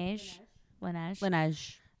 Laneige.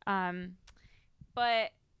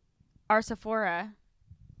 But our Sephora,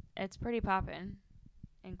 it's pretty poppin'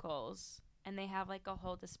 in Kohl's, and they have like a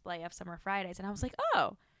whole display of Summer Fridays, and I was like,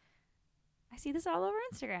 oh, I see this all over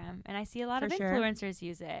Instagram, and I see a lot of influencers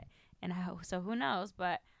use it, and so who knows?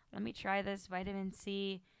 But let me try this vitamin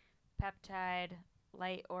C peptide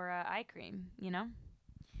light aura eye cream, you know.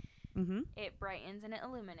 Mm-hmm. It brightens and it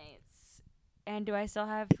illuminates. And do I still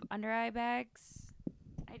have under eye bags?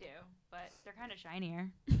 I do, but they're kind of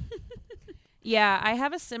shinier. Yeah, I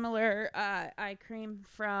have a similar eye cream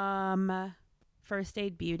from First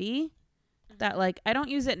Aid Beauty that like I don't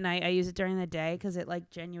use at night. I use it during the day because it like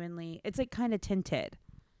genuinely it's like kind of tinted.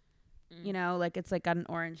 You know, like it's like got an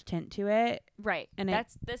orange tint to it. Right. And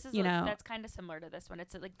this is that's kind of similar to this one.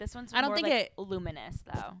 It's like this one's I don't more think like it luminous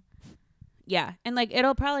though. Yeah, and like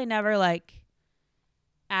it'll probably never like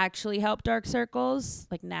actually help dark circles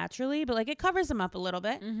like naturally, but like it covers them up a little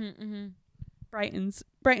bit. Brightens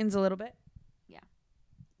a little bit. Yeah.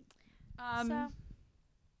 So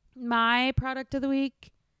my product of the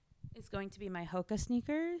week is going to be my Hoka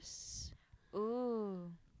sneakers.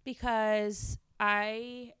 Ooh. Because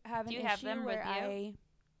I have an Do you issue have them where with you?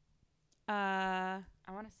 I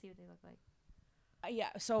want to see what they look like. yeah,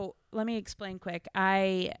 so let me explain quick.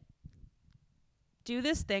 I do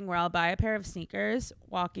this thing where I'll buy a pair of sneakers,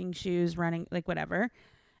 walking shoes, running, like whatever,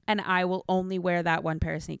 and I will only wear that one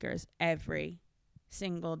pair of sneakers every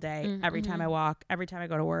single day, every time I walk, every time I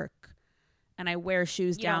go to work. And I wear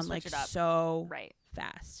shoes You don't down switch like it up. so Right.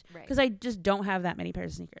 fast. Right. Because I just don't have that many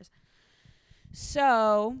pairs of sneakers.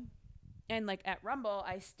 So, and like at Rumble,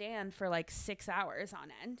 I stand for like 6 hours on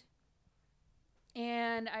end.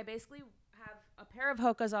 And I basically have a pair of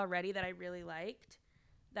Hokas already that I really liked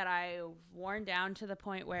that I've worn down to the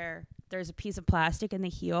point where there's a piece of plastic in the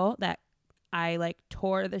heel that I like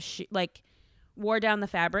tore the wore down the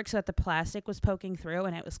fabric so that the plastic was poking through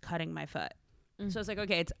and it was cutting my foot. So it's like,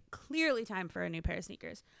 okay, it's clearly time for a new pair of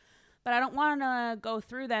sneakers. But I don't want to go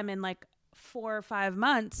through them in like 4 or 5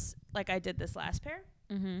 months like I did this last pair.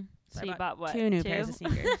 So you bought what? 2 new pairs of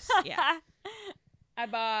sneakers. Yeah. I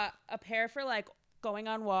bought a pair for like going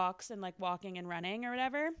on walks and like walking and running or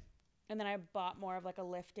whatever. And then I bought more of like a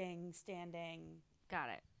lifting, standing. Got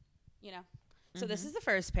it. You know. So this is the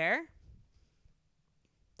first pair.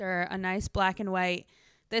 They're a nice black and white.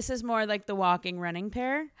 This is more like the walking, running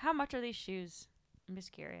pair. How much are these shoes? I'm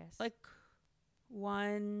just curious. Like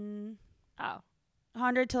 100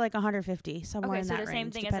 oh. to like 150, somewhere in so that the range,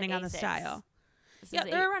 same thing depending as on like the Asics. style. This Yeah,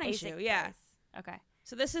 is they're a running Asics shoe. Yeah. price. Okay.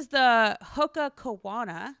 So this is the Hoka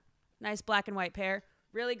Kawana. Nice black and white pair.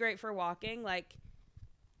 Really great for walking. Like,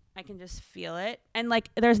 I can just feel it. And, like,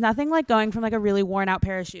 there's nothing like going from, like, a really worn out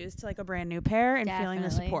pair of shoes to, like, a brand new pair and feeling the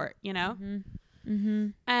support, you know?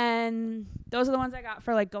 And those are the ones I got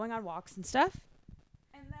for, like, going on walks and stuff.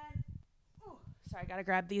 And then, sorry, I got to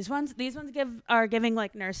grab these ones. These ones are giving,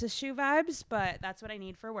 like, nurse's shoe vibes, but that's what I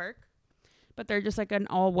need for work. But they're just, like, an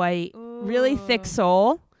all-white, really thick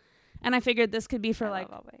sole. And I figured this could be for, like,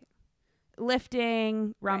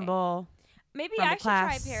 lifting, Rumble. Maybe Rumble I should try a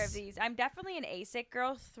class. pair of these. I'm definitely an ASIC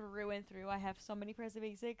girl through and through. I have so many pairs of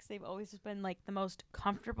ASICs. They've always just been like the most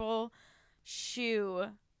comfortable shoe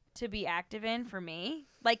to be active in for me.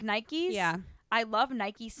 Like Nikes. Yeah. I love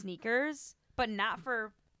Nike sneakers, but not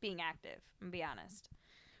for being active, I'm gonna be honest.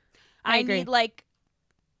 I agree. need like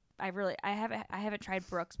I haven't tried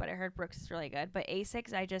Brooks, but I heard Brooks is really good. But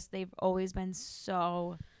ASICs, they've always been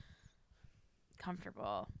so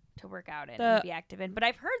comfortable to work out in and be active in. But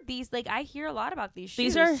I've heard these, like, I hear a lot about these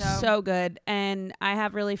shoes. These are so good. And I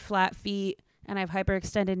have really flat feet and I have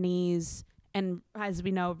hyperextended knees and, as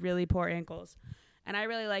we know, really poor ankles. And I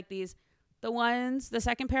really like these. The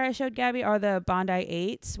second pair I showed Gabby are the Bondi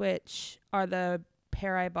 8s, which are the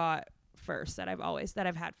pair I bought first that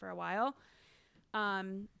I've had for a while.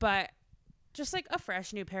 But just like a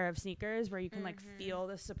fresh new pair of sneakers where you can like feel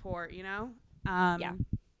the support, you know? Yeah.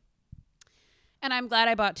 And I'm glad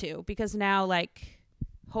I bought 2 because now, like,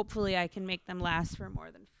 hopefully I can make them last for more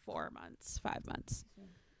than 4 months, 5 months.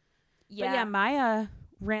 Yeah. But yeah, Maya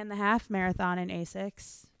ran the half marathon in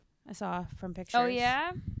ASICs. I saw from pictures. Oh,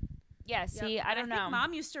 yeah? Yeah, see, Yep. I don't know. I think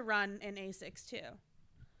Mom used to run in ASICs too.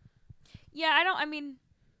 Yeah,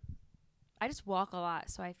 I just walk a lot,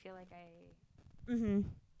 so I feel like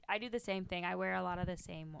I do the same thing. I wear a lot of the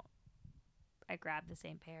same. I grab the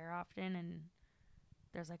same pair often, and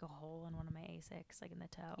there's like a hole in one of my ASICs, like in the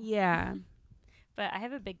toe. Yeah. But I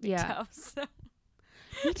have a big toe, so.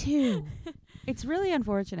 Me too. It's really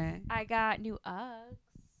unfortunate. I got new Uggs.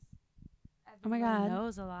 Oh my God.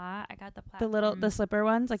 Those a lot. I got The slipper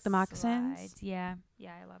ones, like the moccasins. Slides. Yeah,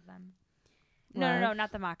 I love them. No,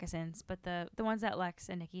 not the moccasins, but the ones that Lex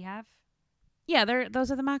and Nikki have. Yeah,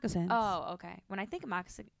 those are the moccasins. Oh, okay. When I think of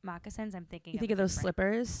moccasins, I'm thinking. You think of those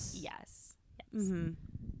slippers? Yes. Mm-hmm.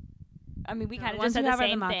 I mean, we No, kind the of just ones said you the have are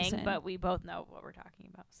the same thing, moccasin. but we both know what we're talking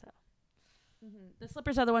about. So. The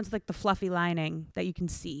slippers are the ones with like the fluffy lining that you can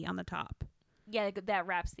see on the top. Yeah, that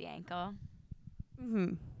wraps the ankle.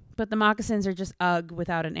 But But the moccasins are just UGG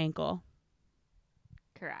without an ankle,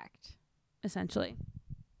 Correct. essentially.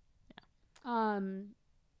 I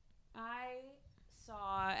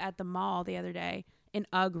saw at the mall the other day an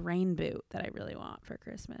UGG rain boot that I really want for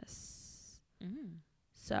Christmas.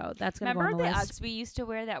 So that's gonna Remember go on the the list. Uggs we used to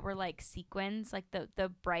wear that were like sequins, like the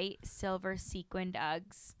bright silver sequined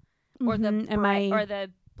Uggs, or Mhm, and or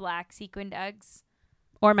the black sequined Uggs.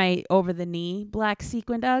 or my over the knee black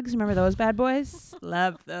sequined Uggs. Remember those bad boys?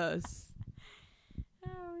 Love those.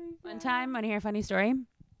 One time, want to hear a funny story?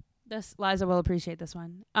 This Liza will appreciate this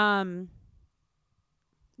one.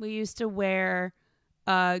 We used to wear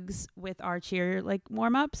Uggs with our cheer like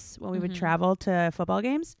warm ups when we would Mhm. travel to football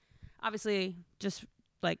games. Obviously, just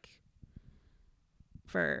like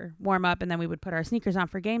for warm up, and then we would put our sneakers on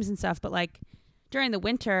for games and stuff. But like during the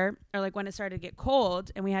winter, or like when it started to get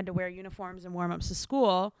cold and we had to wear uniforms and warm ups to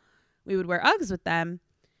school, we would wear Uggs with them.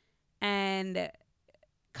 And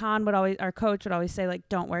our coach would always say, like,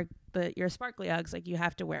 don't wear your sparkly Uggs. Like, you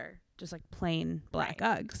have to wear just like plain black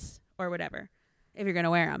Uggs or whatever if you're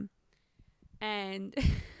gonna wear them. And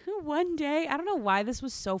one day, I don't know why this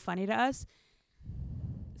was so funny to us.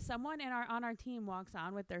 Someone on our team walks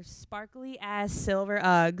on with their sparkly ass silver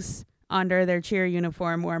Uggs under their cheer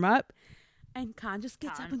uniform warm up, and Con just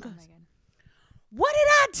gets up and goes, "What did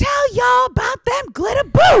I tell y'all about them glitter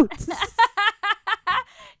boots?"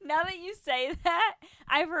 Now that you say that,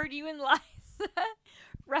 I've heard you and Liza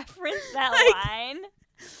reference that line.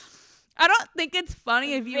 I don't think it's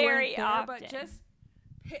funny if you Very weren't there, often. but just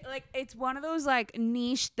like it's one of those like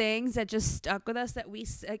niche things that just stuck with us that we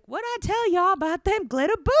like. What I tell y'all about them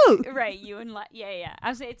glitter boots? Right, you and yeah. I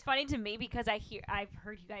was saying it's funny to me because I've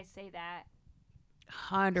heard you guys say that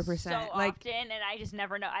 100%. so like often, and I just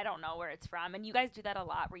never know. I don't know where it's from, and you guys do that a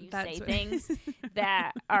lot, where you say That's what- things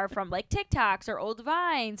that are from like TikToks or old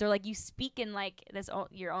vines, or like you speak in like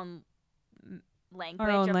your own language,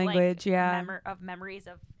 Our own of, language, like, yeah. of memories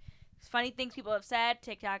of funny things people have said,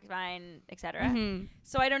 TikTok, Vine, etc. Mhm.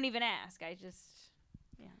 So I don't even ask. I just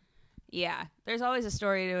Yeah, there's always a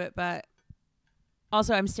story to it, but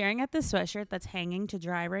also I'm staring at this sweatshirt that's hanging to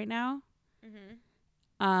dry right now.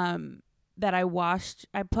 That I washed.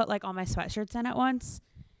 I put like all my sweatshirts in at once,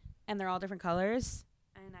 and they're all different colors.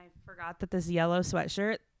 And I forgot that this yellow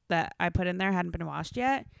sweatshirt that I put in there hadn't been washed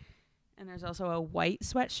yet. And there's also a white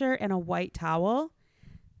sweatshirt and a white towel.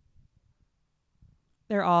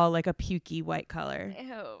 They're all like a pukey white color,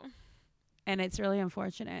 Ew. and it's really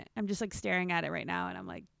unfortunate. I'm just like staring at it right now, and I'm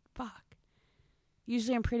like, fuck.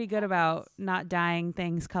 Usually I'm pretty good about not dyeing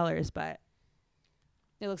things colors, but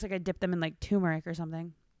it looks like I dipped them in like turmeric or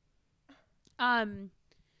something.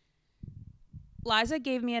 Liza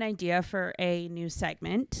gave me an idea for a new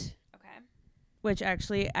segment, Okay. which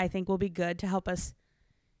actually I think will be good to help us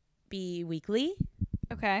be weekly.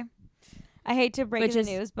 Okay. I hate to break Which the is-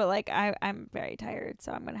 news, but like I'm very tired,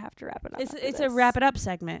 so I'm gonna have to wrap it up. It's a wrap it up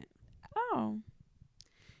segment. Oh.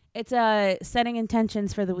 It's setting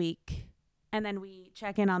intentions for the week, and then we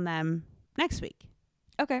check in on them next week.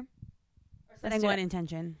 Okay. Setting do one it.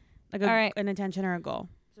 intention, like All right. an intention or a goal.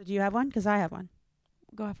 So do you have one? Because I have one.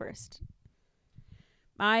 Go first.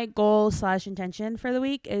 My goal / intention for the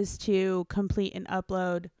week is to complete and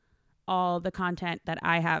upload all the content that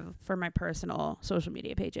I have for my personal social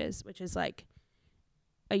media pages, which is like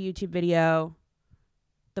a YouTube video,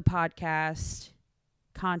 the podcast,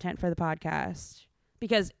 content for the podcast.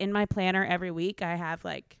 Because in my planner every week, I have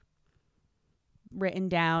like written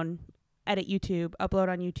down, edit YouTube, upload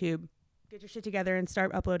on YouTube, get your shit together and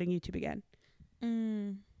start uploading YouTube again.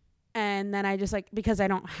 And then I just like, because I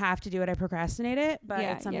don't have to do it, I procrastinate it, but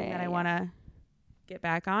Yeah, it's something yeah, that yeah, I want to get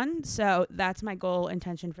back on. So that's my goal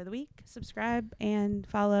intention for the week. Subscribe and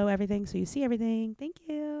follow everything so you see everything. Thank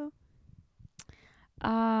you.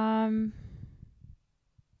 I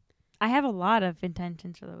have a lot of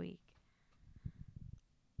intentions for the week.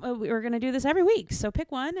 Well, we're going to do this every week. So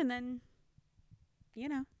pick one and then, you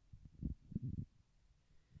know,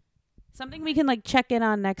 something we can like check in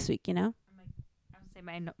on next week, you know? I would say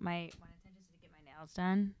my intention is to get my nails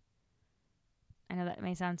done. I know that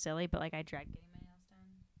may sound silly, but like I dread getting my nails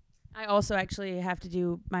done. I also actually have to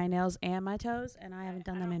do my nails and my toes, and I haven't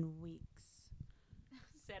done I them don't- in weeks.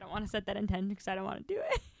 I don't want to set that intention because I don't want to do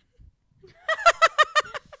it.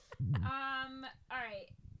 All right.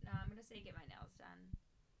 No, I'm gonna say get my nails done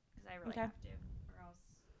because I really Okay. have to, or else.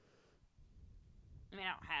 I mean,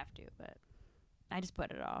 I don't have to, but I just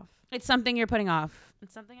put it off. It's something you're putting off.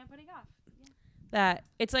 It's something I'm putting off. That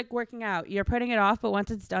it's like working out. You're putting it off, but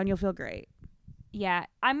once it's done, you'll feel great. Yeah,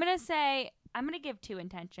 I'm gonna give two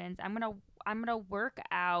intentions. I'm gonna work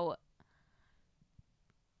out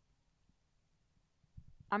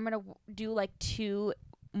I'm going to do like 2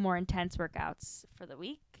 more intense workouts for the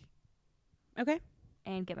week. Okay.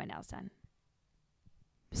 And get my nails done.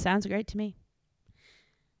 Sounds great to me.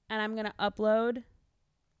 And I'm going to upload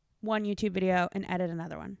one YouTube video and edit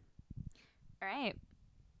another one. All right.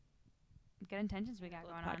 Good intentions we got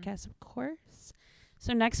going on. Podcast, of course.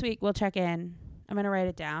 So next week we'll check in. I'm going to write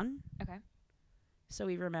it down. Okay. So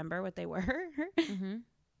we remember what they were. Mm-hmm.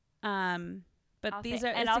 But I'll these thi-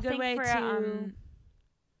 are, and it's I'll a good think way for, to.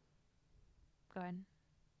 Go ahead.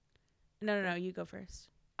 No, you go first.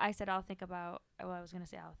 I said I'll think about. Well, I was gonna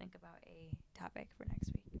say I'll think about a topic for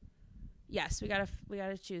next week. Yes, we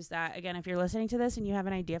gotta choose that. Again, if you're listening to this and you have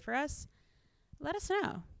an idea for us, let us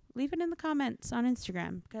know. Leave it in the comments on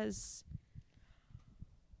Instagram because,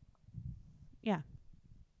 yeah,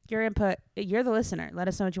 your input. You're the listener. Let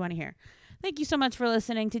us know what you want to hear. Thank you so much for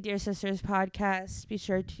listening to Dear Sisters podcast. Be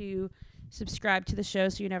sure to subscribe to the show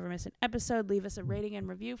so you never miss an episode. Leave us a rating and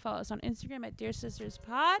review. Follow us on Instagram at Dear Sisters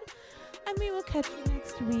Pod. And we will catch you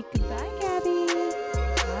next week. Goodbye, Gabby.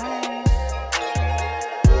 Bye.